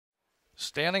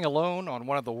Standing alone on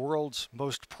one of the world's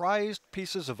most prized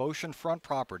pieces of oceanfront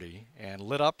property and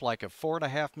lit up like a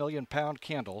 4.5 million pound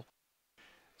candle,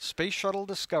 Space Shuttle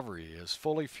Discovery is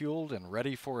fully fueled and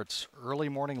ready for its early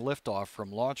morning liftoff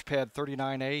from Launch Pad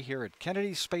 39A here at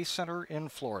Kennedy Space Center in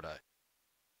Florida.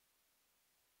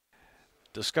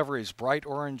 Discovery's bright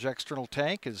orange external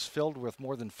tank is filled with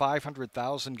more than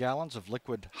 500,000 gallons of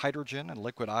liquid hydrogen and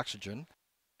liquid oxygen.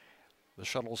 The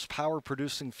shuttle's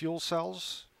power-producing fuel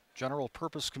cells, general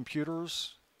purpose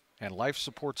computers, and life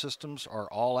support systems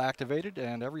are all activated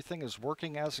and everything is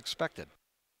working as expected.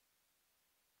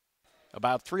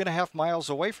 About 3.5 miles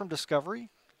away from Discovery,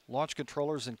 launch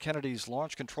controllers in Kennedy's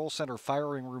Launch Control Center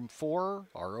Firing Room 4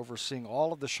 are overseeing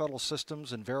all of the shuttle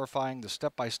systems and verifying the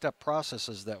step-by-step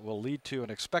processes that will lead to an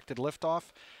expected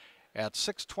liftoff at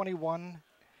 6:21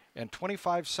 and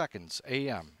 25 seconds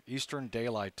a.m. Eastern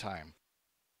Daylight Time.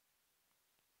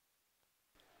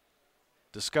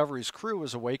 Discovery's crew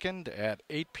is awakened at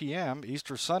 8 p.m.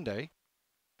 Easter Sunday,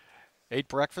 ate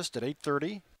breakfast at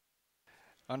 8:30,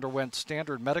 underwent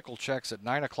standard medical checks at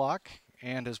 9 o'clock,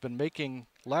 and has been making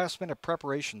last-minute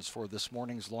preparations for this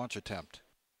morning's launch attempt.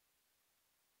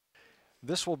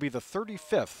 This will be the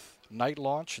 35th night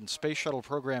launch in Space Shuttle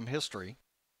program history,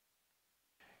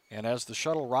 and as the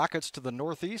shuttle rockets to the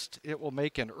northeast, it will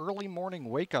make an early morning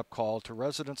wake-up call to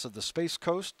residents of the Space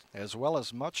Coast as well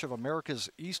as much of America's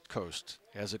East Coast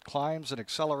as it climbs and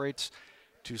accelerates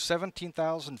to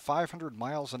 17,500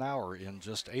 miles an hour in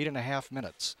just 8.5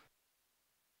 minutes.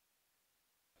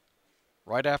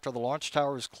 Right after the launch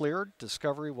tower is cleared,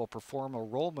 Discovery will perform a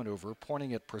roll maneuver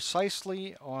pointing it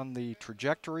precisely on the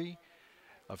trajectory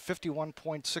of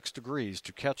 51.6 degrees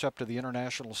to catch up to the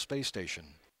International Space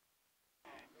Station.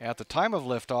 At the time of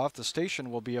liftoff, the station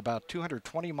will be about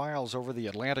 220 miles over the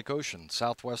Atlantic Ocean,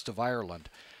 southwest of Ireland.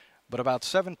 But about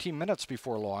 17 minutes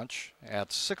before launch, at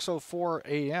 6:04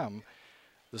 a.m.,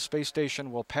 the space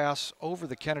station will pass over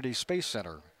the Kennedy Space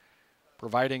Center,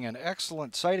 providing an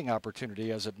excellent sighting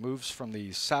opportunity as it moves from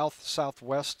the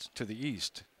south-southwest to the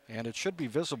east, and it should be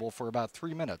visible for about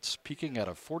 3 minutes, peaking at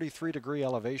a 43-degree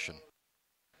elevation.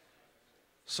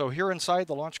 So here inside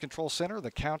the Launch Control Center,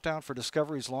 the countdown for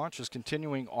Discovery's launch is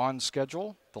continuing on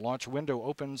schedule. The launch window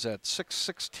opens at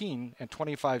 6:16 and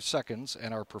 25 seconds,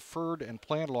 and our preferred and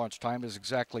planned launch time is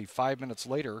exactly 5 minutes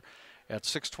later at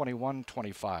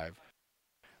 6:21:25.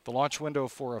 The launch window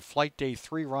for a Flight Day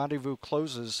 3 rendezvous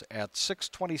closes at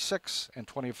 6:26 and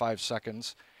 25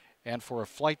 seconds, and for a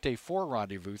Flight Day 4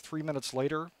 rendezvous 3 minutes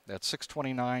later at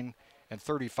 6:29 and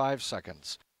 35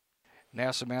 seconds.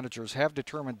 NASA managers have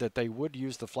determined that they would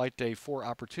use the Flight Day 4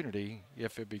 opportunity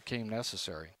if it became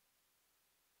necessary.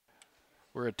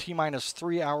 We're at T-minus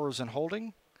 3 hours in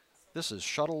holding. This is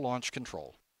Shuttle Launch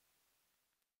Control.